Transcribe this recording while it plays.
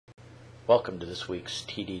Welcome to this week's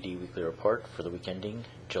TDD Weekly Report for the week ending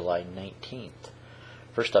July 19th.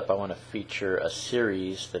 First up, I want to feature a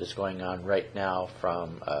series that is going on right now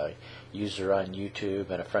from a user on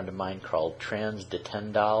YouTube and a friend of mine called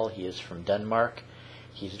Transdetendal. He is from Denmark.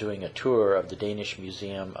 He's doing a tour of the Danish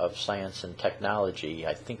Museum of Science and Technology.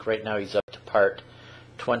 I think right now he's up to part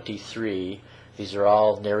 23. These are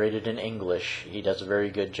all narrated in English. He does a very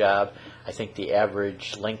good job. I think the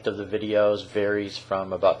average length of the videos varies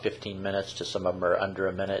from about 15 minutes to some of them are under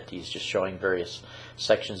a minute. He's just showing various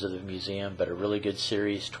sections of the museum, but a really good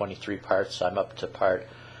series, 23 parts. I'm up to part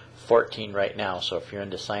 14 right now, so if you're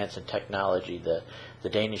into science and technology, the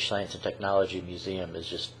Danish Science and Technology Museum is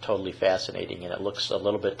just totally fascinating, and it looks a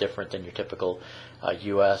little bit different than your typical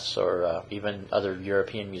U.S. or even other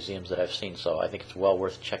European museums that I've seen, so I think it's well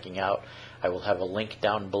worth checking out. I will have a link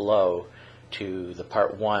down below to the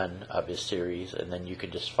part 1 of his series, and then you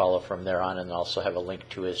can just follow from there on, and also have a link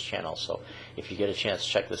to his channel. So if you get a chance,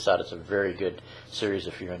 check this out. It's a very good series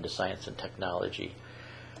if you're into science and technology.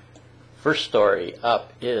 First story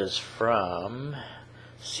up is from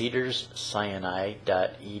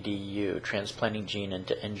cedarssinai.edu. Transplanting gene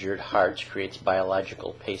into injured hearts creates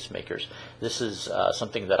biological pacemakers. This is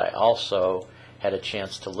something that I also had a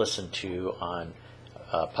chance to listen to on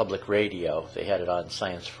public radio. They had it on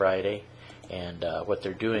Science Friday, and what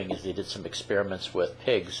they're doing is they did some experiments with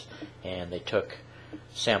pigs, and they took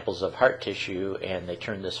samples of heart tissue and they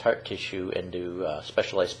turned this heart tissue into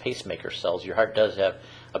specialized pacemaker cells. Your heart does have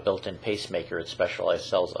a built-in pacemaker. It's specialized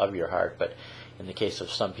cells of your heart, but in the case of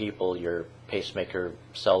some people, your pacemaker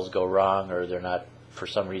cells go wrong, or they're not, for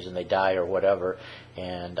some reason they die or whatever,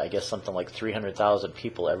 and I guess something like 300,000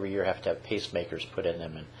 people every year have to have pacemakers put in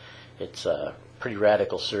them, and it's pretty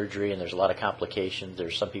radical surgery, and there's a lot of complications.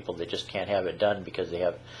 There's some people that just can't have it done because they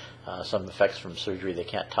have some effects from surgery they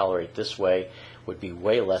can't tolerate. This way would be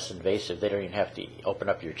way less invasive. They don't even have to open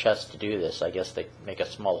up your chest to do this. I guess they make a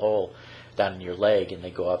small hole down in your leg, and they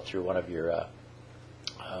go up through one of your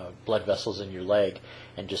blood vessels in your leg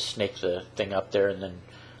and just snake the thing up there, and then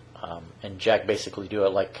inject, basically do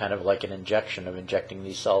it like kind of like an injection of injecting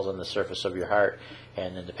these cells on the surface of your heart,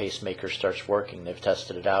 and then the pacemaker starts working. They've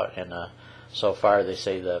tested it out, and so far they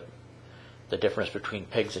say the difference between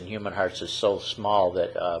pigs and human hearts is so small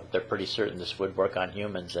that they're pretty certain this would work on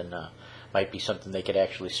humans, and might be something they could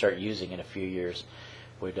actually start using in a few years.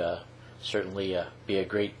 Would certainly be a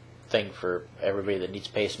great thing for everybody that needs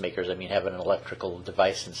pacemakers. I mean, having an electrical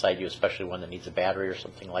device inside you, especially one that needs a battery or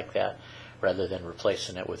something like that, rather than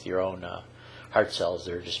replacing it with your own heart cells.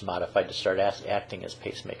 They're just modified to start acting as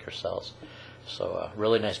pacemaker cells. So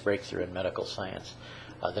really nice breakthrough in medical science.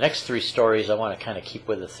 The next 3 stories, I want to kind of keep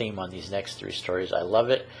with the theme on these next 3 stories. I love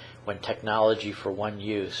it when technology for one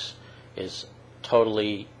use is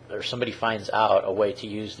totally, or somebody finds out a way to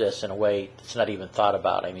use this in a way that's not even thought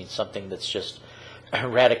about. I mean, something that's just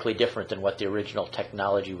radically different than what the original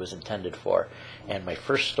technology was intended for. And my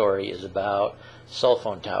first story is about cell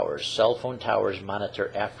phone towers. Cell phone towers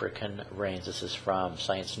monitor African rains. This is from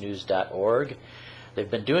sciencenews.org. They've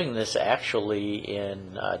been doing this actually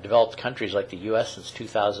in developed countries like the U.S. since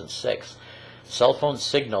 2006. Cell phone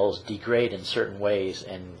signals degrade in certain ways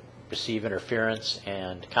and receive interference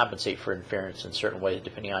and compensate for interference in certain ways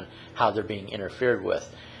depending on how they're being interfered with.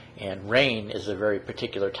 And rain is a very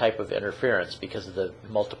particular type of interference because of the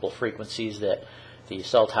multiple frequencies that the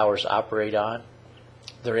cell towers operate on.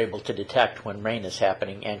 They're able to detect when rain is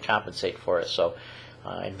happening and compensate for it. So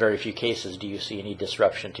in very few cases do you see any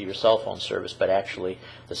disruption to your cell phone service, but actually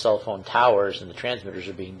the cell phone towers and the transmitters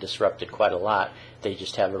are being disrupted quite a lot. They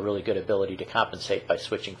just have a really good ability to compensate by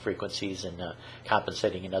switching frequencies and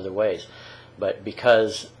compensating in other ways. But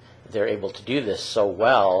because they're able to do this so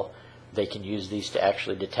well, they can use these to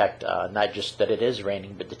actually detect not just that it is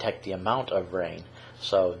raining, but detect the amount of rain.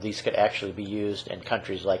 So these could actually be used in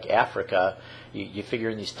countries like Africa. You figure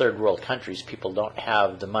in these third world countries, people don't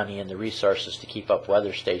have the money and the resources to keep up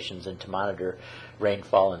weather stations and to monitor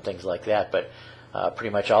rainfall and things like that. But pretty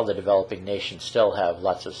much all the developing nations still have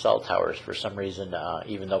lots of cell towers. For some reason,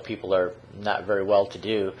 even though people are not very well to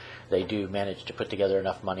do, they do manage to put together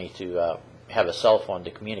enough money to have a cell phone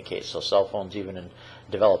to communicate. So cell phones, even in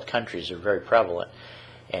developed countries, are very prevalent.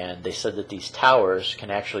 And they said that these towers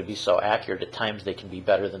can actually be so accurate at times they can be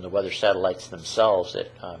better than the weather satellites themselves at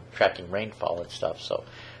tracking rainfall and stuff. So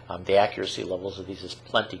the accuracy levels of these is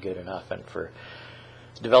plenty good enough. And for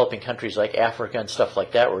developing countries like Africa and stuff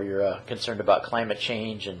like that, where you're concerned about climate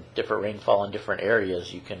change and different rainfall in different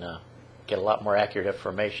areas, you can get a lot more accurate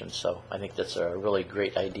information. So I think that's a really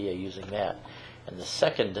great idea using that. And the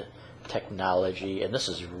second technology, and this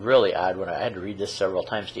is really odd, when I had to read this several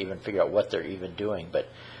times to even figure out what they're even doing, but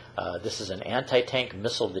This is an anti-tank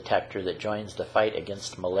missile detector that joins the fight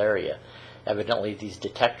against malaria. Evidently, these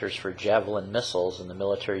detectors for javelin missiles, and the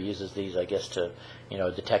military uses these, I guess, to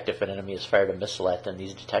detect if an enemy has fired a missile at them.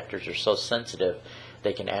 These detectors are so sensitive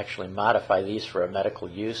they can actually modify these for a medical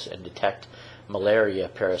use and detect malaria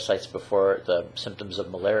parasites before the symptoms of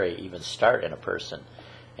malaria even start in a person.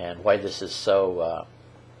 And why this is so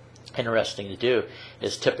interesting to do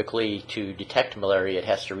is typically to detect malaria, it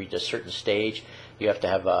has to reach a certain stage. You have to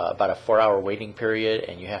have about a 4-hour waiting period,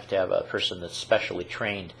 and you have to have a person that's specially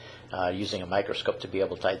trained using a microscope to be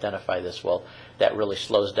able to identify this. Well, that really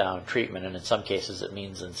slows down treatment, and in some cases it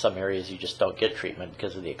means in some areas you just don't get treatment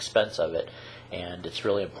because of the expense of it. And it's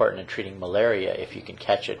really important in treating malaria. If you can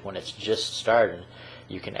catch it when it's just started,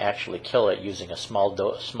 you can actually kill it using a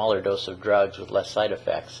smaller dose of drugs with less side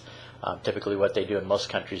effects. Typically what they do in most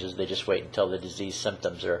countries is they just wait until the disease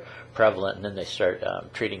symptoms are prevalent, and then they start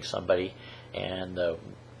treating somebody. And the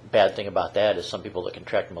bad thing about that is some people that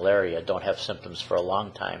contract malaria don't have symptoms for a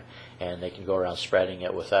long time, and they can go around spreading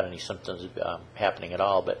it without any symptoms happening at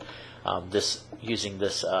all. But using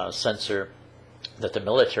this sensor that the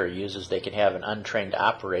military uses, they can have an untrained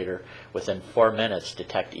operator within 4 minutes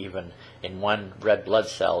detect, even in one red blood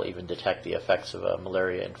cell, even detect the effects of a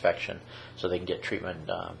malaria infection, so they can get treatment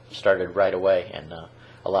started right away, and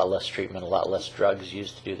a lot less treatment, a lot less drugs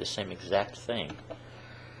used to do the same exact thing.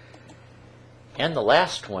 And the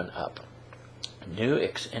last one up, new,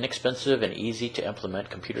 inexpensive, and easy to implement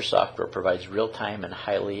computer software provides real-time and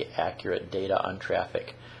highly accurate data on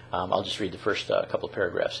traffic. I'll just read the first couple of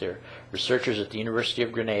paragraphs here. Researchers at the University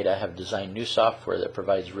of Grenada have designed new software that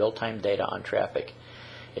provides real-time data on traffic.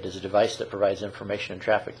 It is a device that provides information and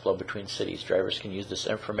traffic flow between cities. Drivers can use this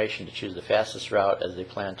information to choose the fastest route as they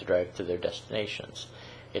plan to drive to their destinations.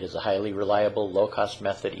 It is a highly reliable, low-cost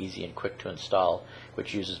method, easy and quick to install,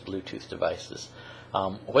 which uses Bluetooth devices.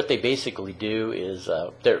 What they basically do is,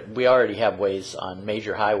 we already have ways on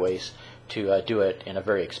major highways to do it in a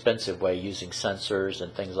very expensive way using sensors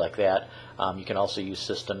and things like that. You can also use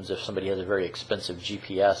systems if somebody has a very expensive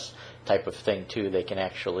GPS type of thing too. They can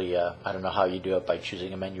actually, I don't know how you do it, by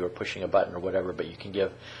choosing a menu or pushing a button or whatever, but you can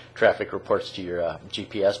give traffic reports to your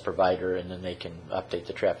GPS provider, and then they can update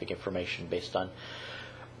the traffic information based on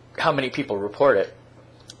how many people report it.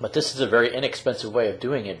 But this is a very inexpensive way of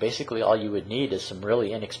doing it. Basically all you would need is some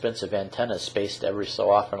really inexpensive antennas spaced every so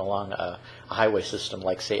often along a highway system,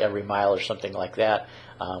 like say every mile or something like that,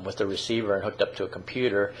 with a receiver and hooked up to a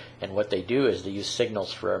computer. And what they do is they use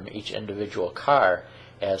signals from each individual car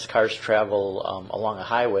as cars travel along a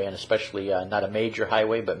highway, and especially not a major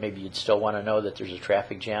highway, but maybe you'd still want to know that there's a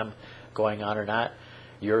traffic jam going on or not.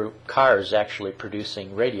 Your car is actually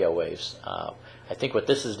producing radio waves. I think what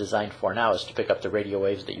this is designed for now is to pick up the radio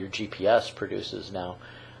waves that your GPS produces. Now,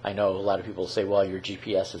 I know a lot of people say, well, your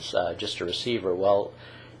GPS is just a receiver. Well,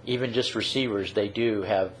 even just receivers, they do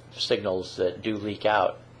have signals that do leak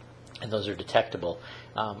out, and those are detectable.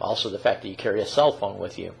 Also, the fact that you carry a cell phone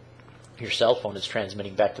with you, your cell phone is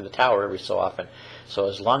transmitting back to the tower every so often. So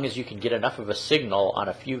as long as you can get enough of a signal on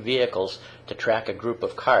a few vehicles to track a group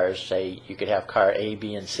of cars, say you could have car A,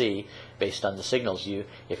 B, and C based on the signals,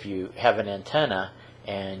 if you have an antenna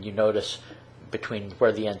and you notice between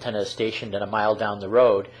where the antenna is stationed and a mile down the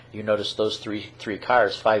road, you notice those three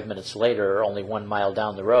cars 5 minutes later are only 1 mile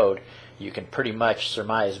down the road, you can pretty much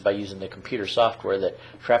surmise by using the computer software that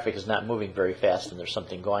traffic is not moving very fast and there's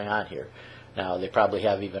something going on here. Now, they probably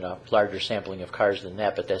have even a larger sampling of cars than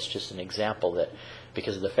that, but that's just an example that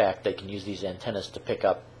because of the fact they can use these antennas to pick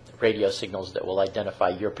up radio signals that will identify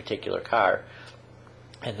your particular car,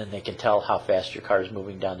 and then they can tell how fast your car is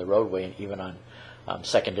moving down the roadway, and even on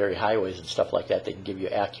secondary highways and stuff like that, they can give you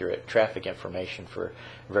accurate traffic information for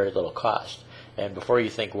very little cost. And before you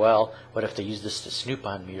think, well, what if they use this to snoop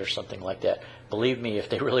on me or something like that? Believe me, if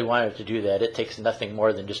they really wanted to do that, it takes nothing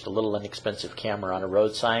more than just a little inexpensive camera on a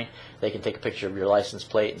road sign. They can take a picture of your license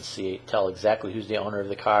plate and tell exactly who's the owner of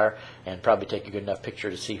the car, and probably take a good enough picture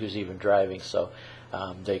to see who's even driving. So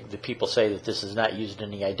the people say that this is not used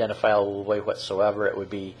in any identifiable way whatsoever. It would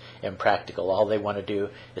be impractical. All they want to do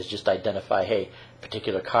is just identify, hey,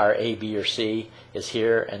 particular car A, B, or C is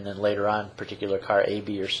here, and then later on particular car A,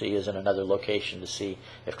 B, or C is in another location to see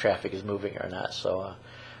if traffic is moving or not. So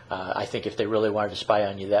I think if they really wanted to spy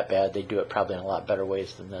on you that bad, they'd do it probably in a lot better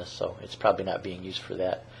ways than this. So it's probably not being used for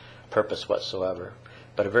that purpose whatsoever.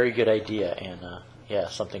 But a very good idea, and yeah,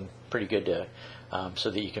 something pretty good to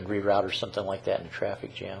so that you can reroute or something like that in a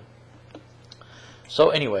traffic jam.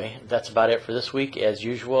 So anyway, that's about it for this week. As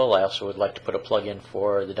usual, I also would like to put a plug in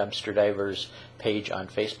for the Dumpster Divers page on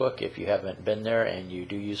Facebook. If you haven't been there and you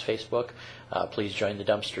do use Facebook, please join the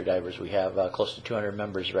Dumpster Divers. We have close to 200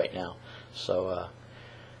 members right now. So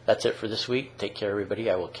that's it for this week. Take care, everybody.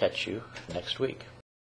 I will catch you next week.